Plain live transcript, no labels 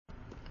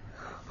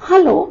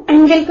Hello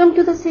and welcome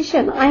to the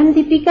session. I am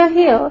Deepika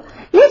here.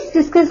 Let's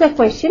discuss the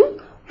question.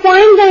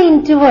 Find the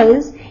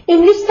intervals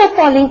in which the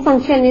following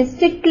function is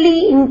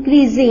strictly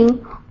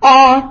increasing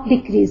or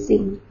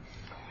decreasing.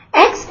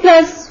 X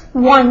plus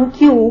 1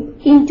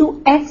 cube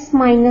into x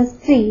minus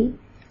 3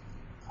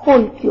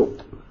 whole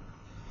cube.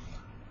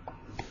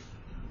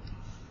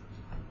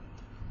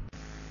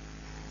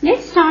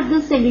 Let's start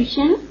the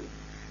solution.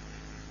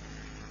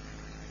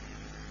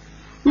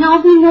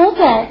 Now we know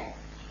that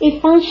a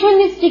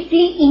function is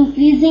strictly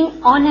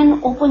increasing on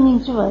an open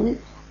interval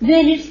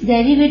where its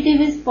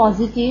derivative is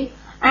positive,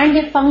 and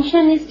a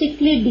function is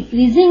strictly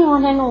decreasing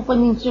on an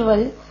open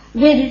interval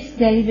where its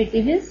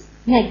derivative is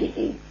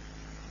negative.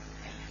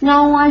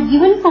 Now our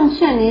given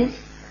function is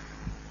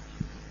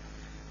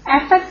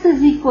fx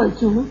is equal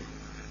to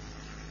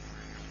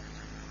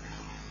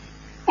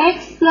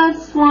x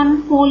plus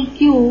 1 whole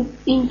cube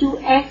into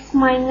x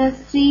minus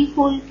 3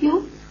 whole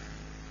cube.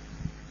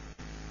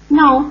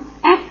 Now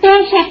f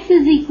dash x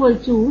is equal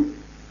to,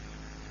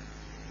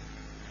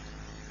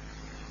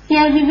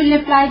 here we will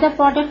apply the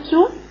product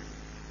rule,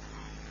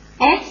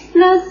 x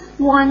plus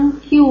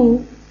 1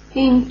 cube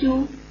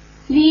into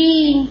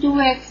 3 into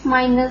x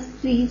minus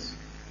 3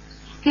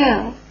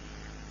 square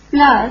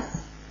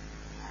plus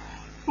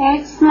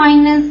x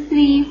minus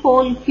 3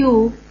 whole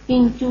cube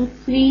into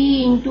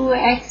 3 into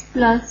x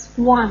plus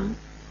 1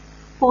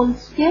 whole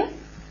square,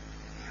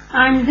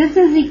 and this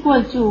is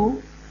equal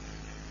to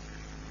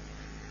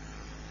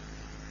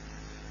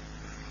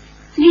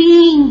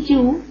 3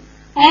 into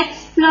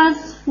x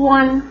plus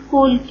 1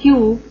 whole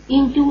cube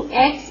into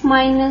x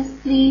minus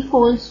 3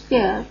 whole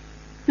square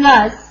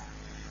plus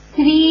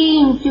 3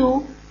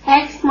 into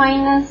x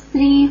minus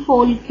 3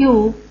 whole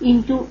cube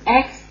into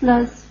x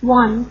plus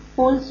 1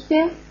 whole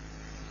square,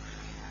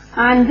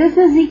 and this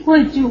is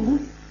equal to,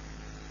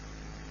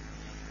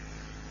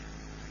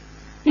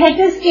 let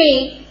us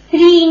take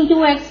 3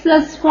 into x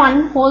plus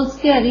 1 whole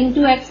square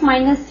into x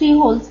minus 3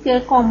 whole square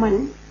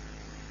common.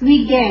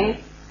 We get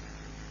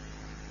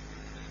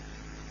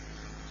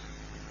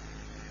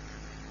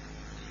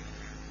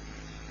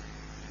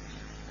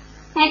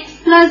x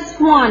plus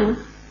 1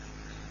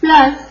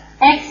 plus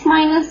x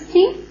minus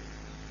 3,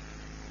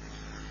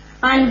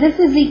 and this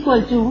is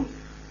equal to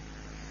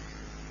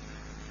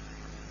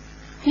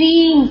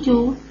 3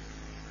 into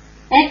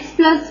x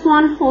plus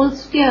 1 whole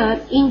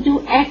square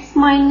into x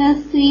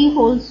minus 3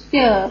 whole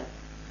square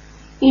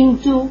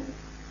into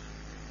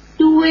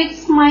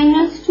 2x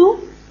minus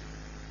 2,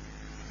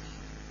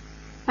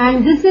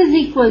 and this is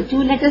equal to,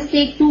 let us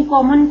take 2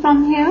 common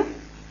from here,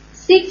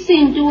 6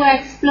 into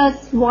x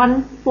plus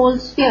 1 whole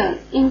square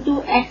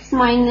into x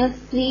minus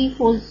 3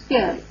 whole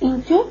square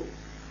into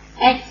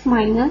x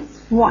minus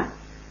 1.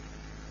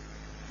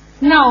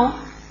 Now,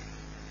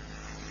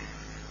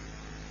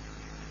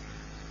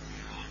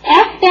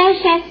 f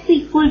dash x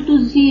equal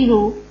to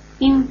 0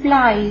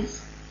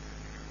 implies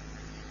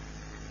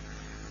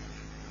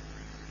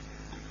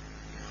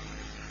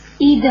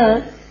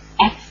either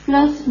x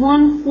plus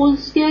 1 whole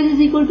square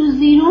is equal to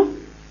 0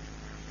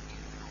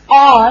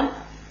 or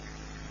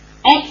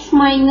x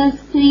minus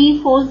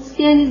 3 whole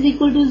square is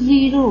equal to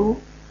 0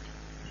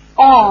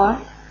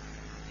 or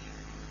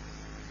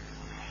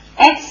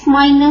x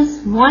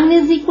minus 1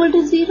 is equal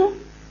to 0.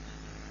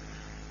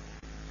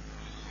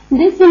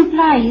 This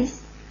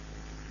implies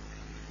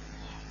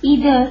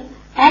either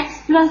x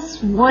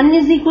plus 1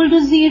 is equal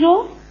to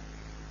 0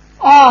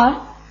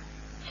 or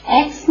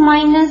x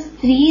minus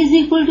 3 is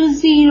equal to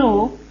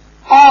 0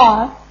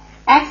 or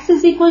x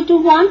is equal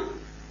to 1.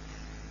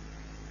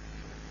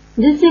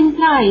 This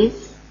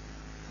implies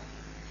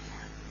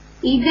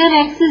either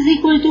x is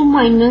equal to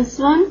minus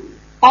 1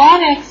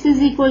 or x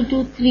is equal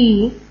to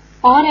 3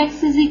 or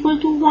x is equal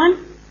to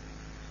 1.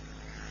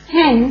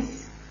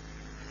 Hence,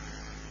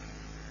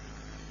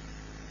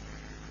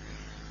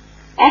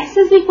 x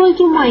is equal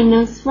to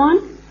minus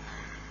 1,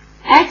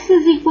 x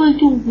is equal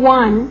to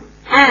 1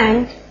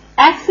 and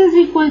x is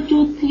equal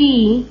to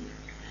 3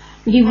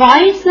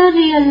 divides the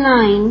real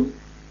line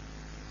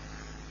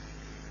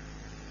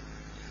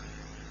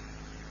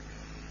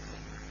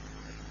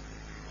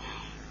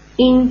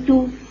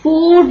into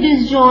 4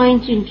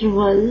 disjoint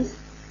intervals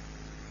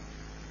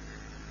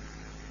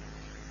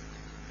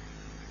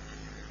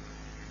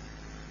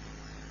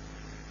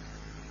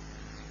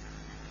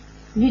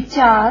which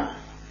are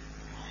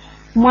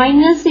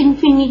minus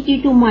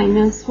infinity to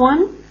minus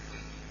 1,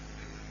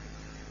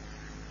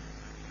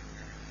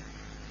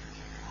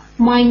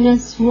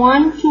 minus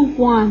 1 to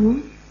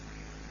 1,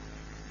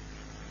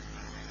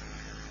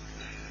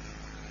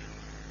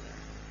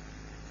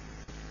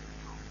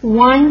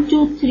 one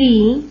to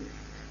 3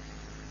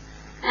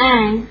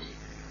 and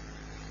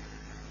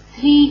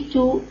 3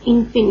 to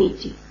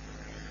infinity.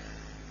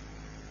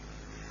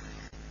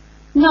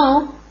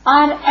 Now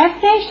our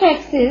f dash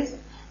x is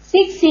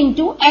 6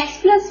 into x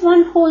plus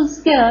 1 whole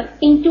square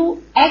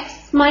into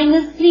x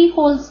minus 3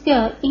 whole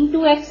square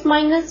into x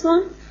minus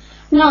 1.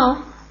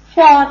 Now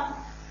for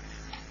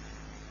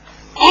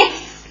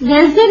x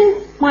less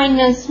than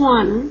minus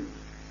 1,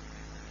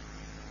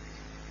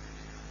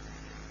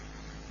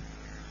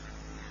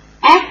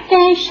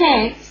 dash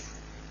x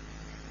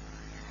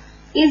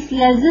is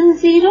less than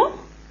 0.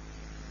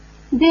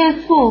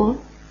 Therefore,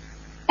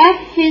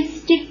 f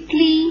is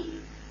strictly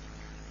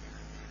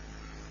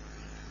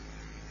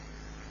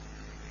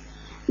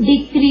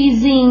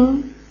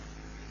decreasing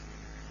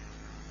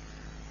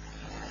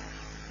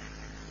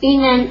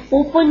in an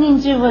open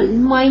interval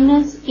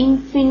minus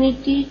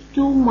infinity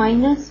to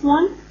minus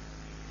 1.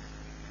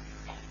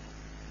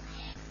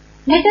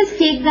 Let us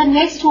take the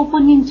next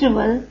open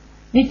interval,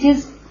 which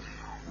is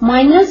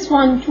minus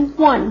 1 to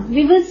 1.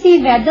 We will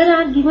see whether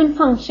our given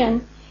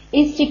function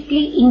is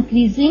strictly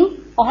increasing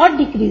or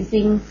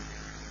decreasing.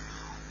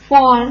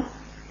 For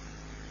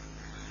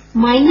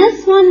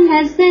minus 1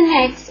 less than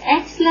x,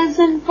 x less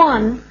than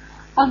 1,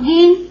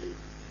 again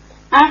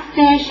f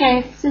dash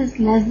x is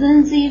less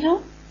than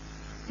 0.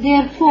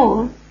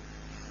 Therefore,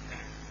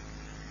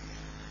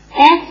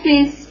 f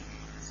is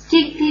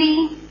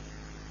strictly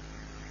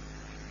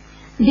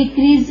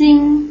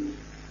decreasing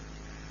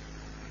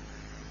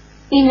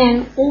in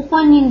an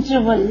open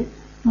interval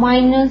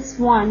minus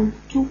 1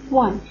 to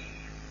 1.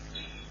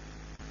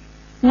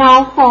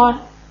 Now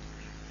for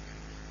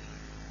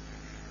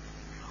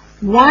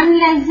 1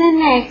 less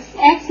than x,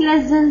 x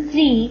less than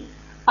 3,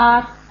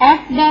 our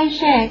f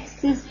dash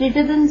x is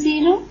greater than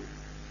 0.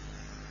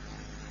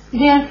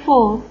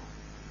 Therefore,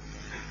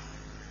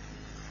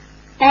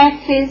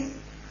 f is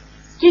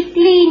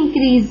strictly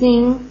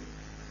increasing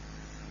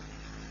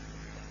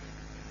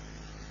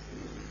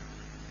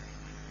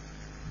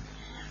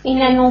in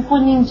an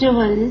open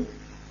interval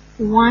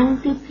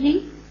 1 to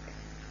 3.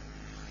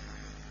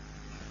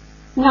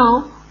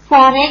 Now,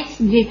 for x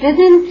greater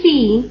than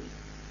 3,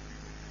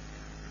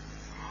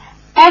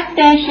 f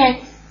dash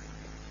x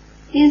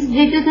is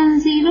greater than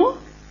 0.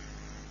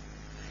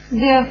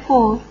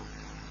 Therefore,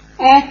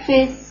 f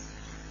is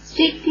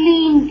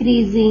strictly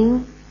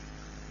increasing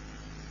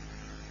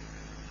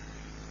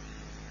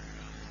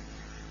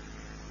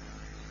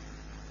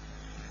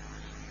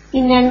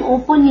in an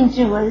open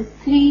interval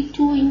 3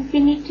 to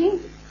infinity.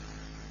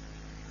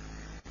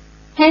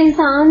 Hence,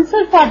 the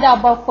answer for the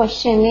above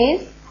question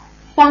is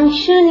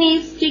function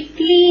is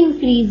strictly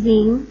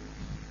increasing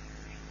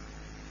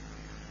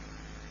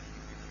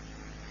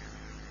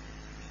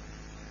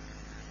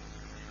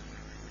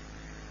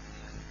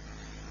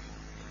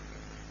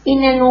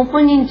in an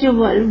open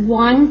interval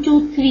 1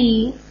 to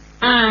 3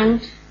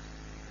 and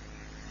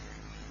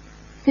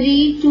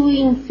 3 to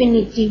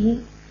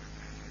infinity,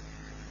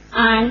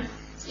 and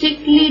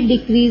strictly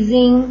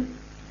decreasing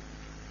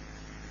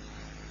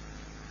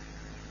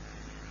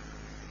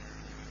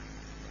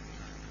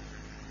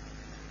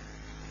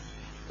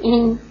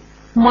in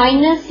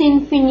minus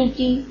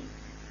infinity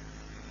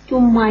to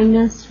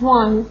minus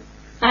 1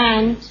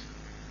 and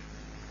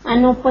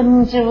an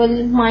open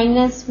interval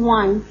minus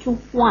 1 to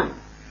 1.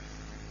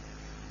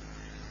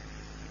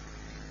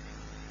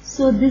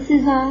 So this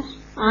is our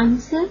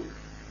answer.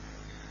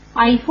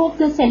 I hope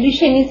the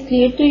solution is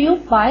clear to you.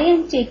 Bye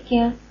and take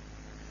care.